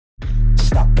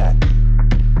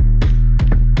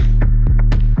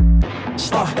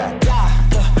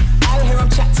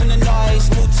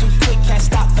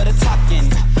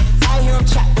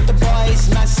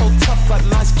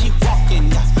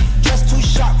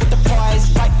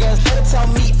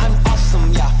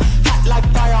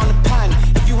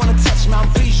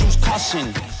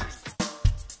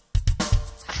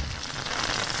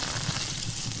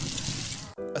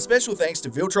Special thanks to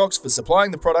Viltrox for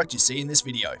supplying the product you see in this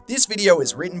video. This video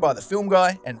is written by the film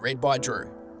guy and read by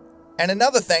Drew. And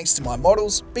another thanks to my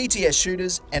models, BTS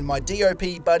shooters, and my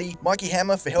DOP buddy Mikey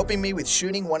Hammer for helping me with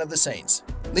shooting one of the scenes.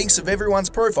 Links of everyone's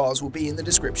profiles will be in the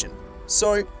description.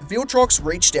 So, Viltrox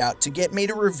reached out to get me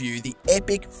to review the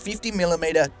epic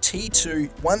 50mm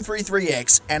T2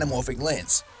 133X anamorphic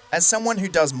lens. As someone who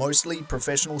does mostly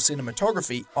professional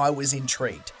cinematography, I was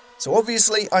intrigued. So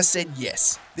obviously I said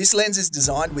yes. This lens is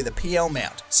designed with a PL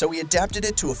mount, so we adapted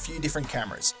it to a few different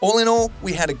cameras. All in all,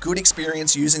 we had a good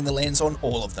experience using the lens on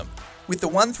all of them. With the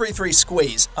 133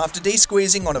 squeeze, after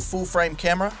de-squeezing on a full frame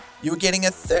camera, you were getting a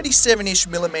 37-ish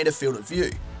mm field of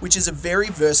view, which is a very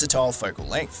versatile focal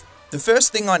length. The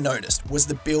first thing I noticed was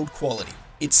the build quality.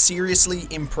 It's seriously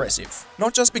impressive.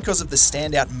 Not just because of the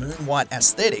standout moon white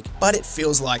aesthetic, but it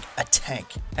feels like a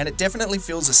tank. And it definitely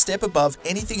feels a step above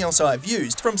anything else I've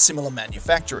used from similar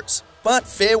manufacturers. But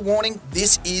fair warning,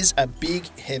 this is a big,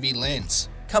 heavy lens.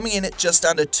 Coming in at just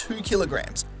under 2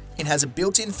 kilograms, it has a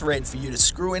built-in thread for you to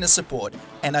screw in a support,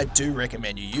 and I do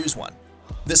recommend you use one.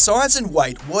 The size and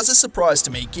weight was a surprise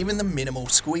to me given the minimal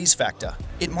squeeze factor.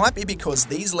 It might be because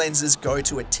these lenses go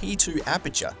to a T2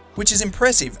 aperture, which is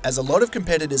impressive as a lot of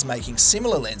competitors making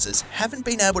similar lenses haven't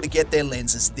been able to get their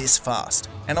lenses this fast.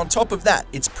 And on top of that,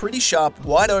 it's pretty sharp,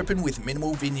 wide open with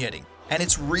minimal vignetting, and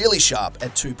it's really sharp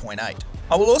at 2.8.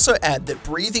 I will also add that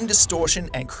breathing distortion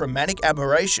and chromatic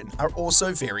aberration are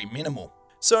also very minimal.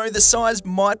 So the size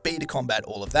might be to combat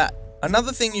all of that.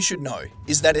 Another thing you should know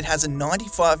is that it has a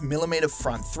 95mm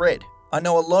front thread. I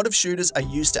know a lot of shooters are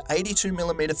used to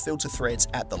 82mm filter threads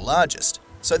at the largest,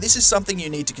 so this is something you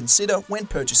need to consider when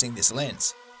purchasing this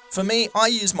lens. For me, I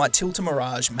use my Tilta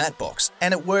Mirage matte box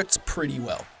and it works pretty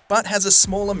well, but has a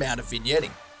small amount of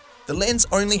vignetting. The lens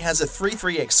only has a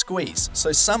 33x squeeze,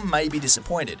 so some may be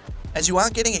disappointed, as you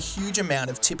aren't getting a huge amount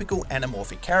of typical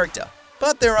anamorphic character.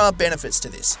 But there are benefits to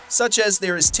this, such as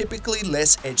there is typically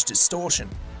less edge distortion,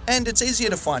 and it's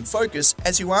easier to find focus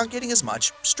as you aren't getting as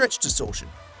much stretch distortion.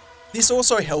 This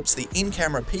also helps the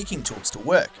in-camera peaking tools to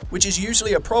work, which is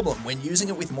usually a problem when using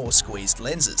it with more squeezed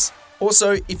lenses.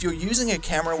 Also, if you're using a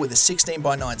camera with a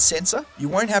 16:9 sensor, you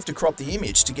won't have to crop the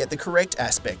image to get the correct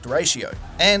aspect ratio.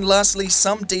 And lastly,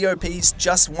 some DOPs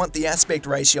just want the aspect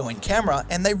ratio in camera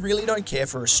and they really don't care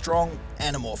for a strong,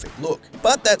 anamorphic look.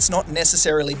 But that's not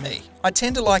necessarily me. I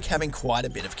tend to like having quite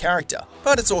a bit of character,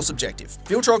 but it's all subjective.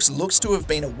 Viltrox looks to have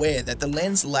been aware that the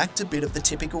lens lacked a bit of the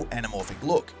typical anamorphic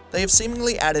look. They have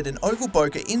seemingly added an oval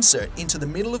bokeh insert into the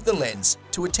middle of the lens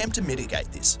to attempt to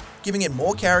mitigate this, giving it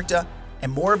more character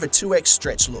and more of a 2x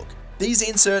stretch look. These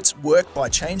inserts work by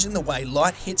changing the way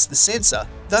light hits the sensor,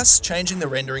 thus changing the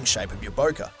rendering shape of your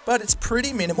bokeh. But it's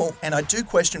pretty minimal and I do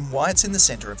question why it's in the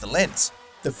center of the lens.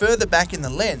 The further back in the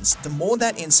lens, the more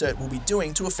that insert will be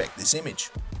doing to affect this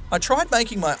image. I tried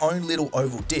making my own little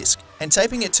oval disc and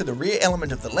taping it to the rear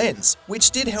element of the lens, which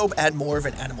did help add more of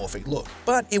an anamorphic look,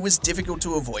 but it was difficult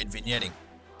to avoid vignetting.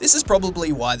 This is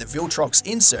probably why the Viltrox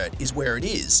insert is where it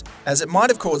is, as it might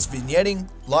have caused vignetting,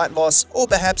 light loss, or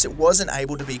perhaps it wasn't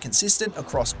able to be consistent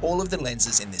across all of the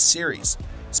lenses in this series.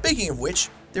 Speaking of which,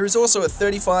 there is also a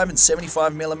 35 and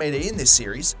 75mm in this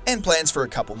series, and plans for a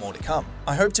couple more to come.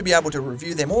 I hope to be able to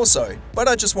review them also, but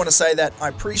I just want to say that I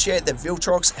appreciate that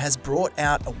Viltrox has brought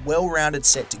out a well-rounded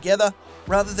set together,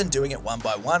 rather than doing it one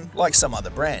by one like some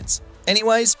other brands.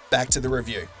 Anyways, back to the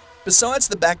review. Besides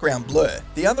the background blur,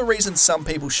 the other reason some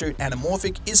people shoot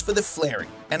anamorphic is for the flaring,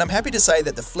 and I'm happy to say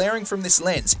that the flaring from this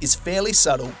lens is fairly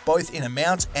subtle both in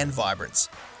amount and vibrance,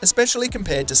 especially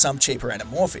compared to some cheaper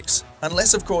anamorphics,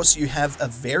 unless of course you have a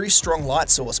very strong light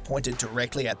source pointed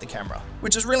directly at the camera,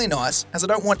 which is really nice as I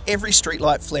don't want every street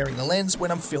light flaring the lens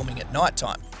when I'm filming at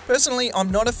nighttime. Personally,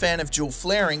 I'm not a fan of dual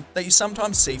flaring that you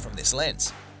sometimes see from this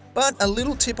lens. But a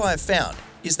little tip I have found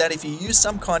is that if you use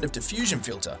some kind of diffusion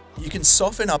filter, you can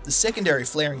soften up the secondary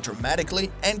flaring dramatically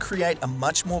and create a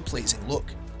much more pleasing look.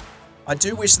 I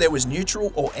do wish there was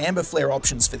neutral or amber flare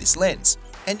options for this lens,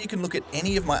 and you can look at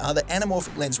any of my other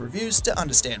anamorphic lens reviews to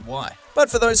understand why. But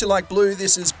for those who like blue,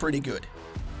 this is pretty good.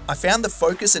 I found the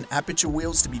focus and aperture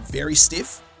wheels to be very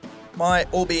stiff. My,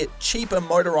 albeit cheaper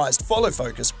motorized follow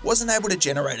focus wasn't able to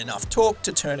generate enough torque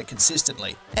to turn it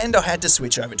consistently, and I had to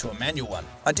switch over to a manual one.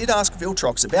 I did ask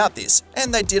Viltrox about this,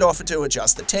 and they did offer to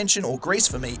adjust the tension or grease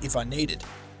for me if I needed,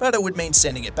 but it would mean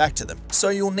sending it back to them. So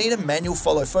you'll need a manual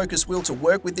follow focus wheel to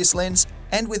work with this lens,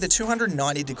 and with a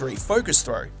 290-degree focus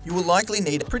throw, you will likely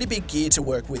need a pretty big gear to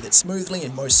work with it smoothly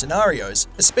in most scenarios,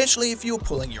 especially if you're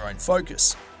pulling your own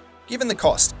focus. Given the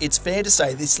cost, it's fair to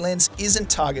say this lens isn't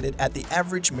targeted at the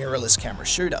average mirrorless camera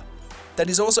shooter. that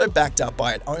is also backed up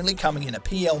by it only coming in a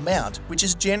PL mount, which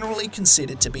is generally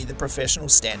considered to be the professional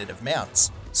standard of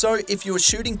mounts. So if you're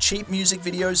shooting cheap music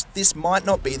videos, this might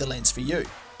not be the lens for you.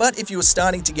 But if you're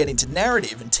starting to get into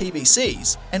narrative and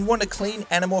TVCs and want a clean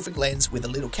anamorphic lens with a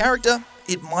little character,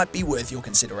 it might be worth your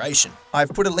consideration. I've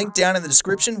put a link down in the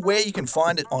description where you can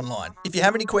find it online. If you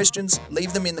have any questions,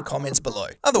 leave them in the comments below.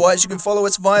 Otherwise, you can follow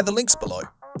us via the links below.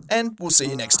 And we'll see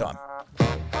you next time.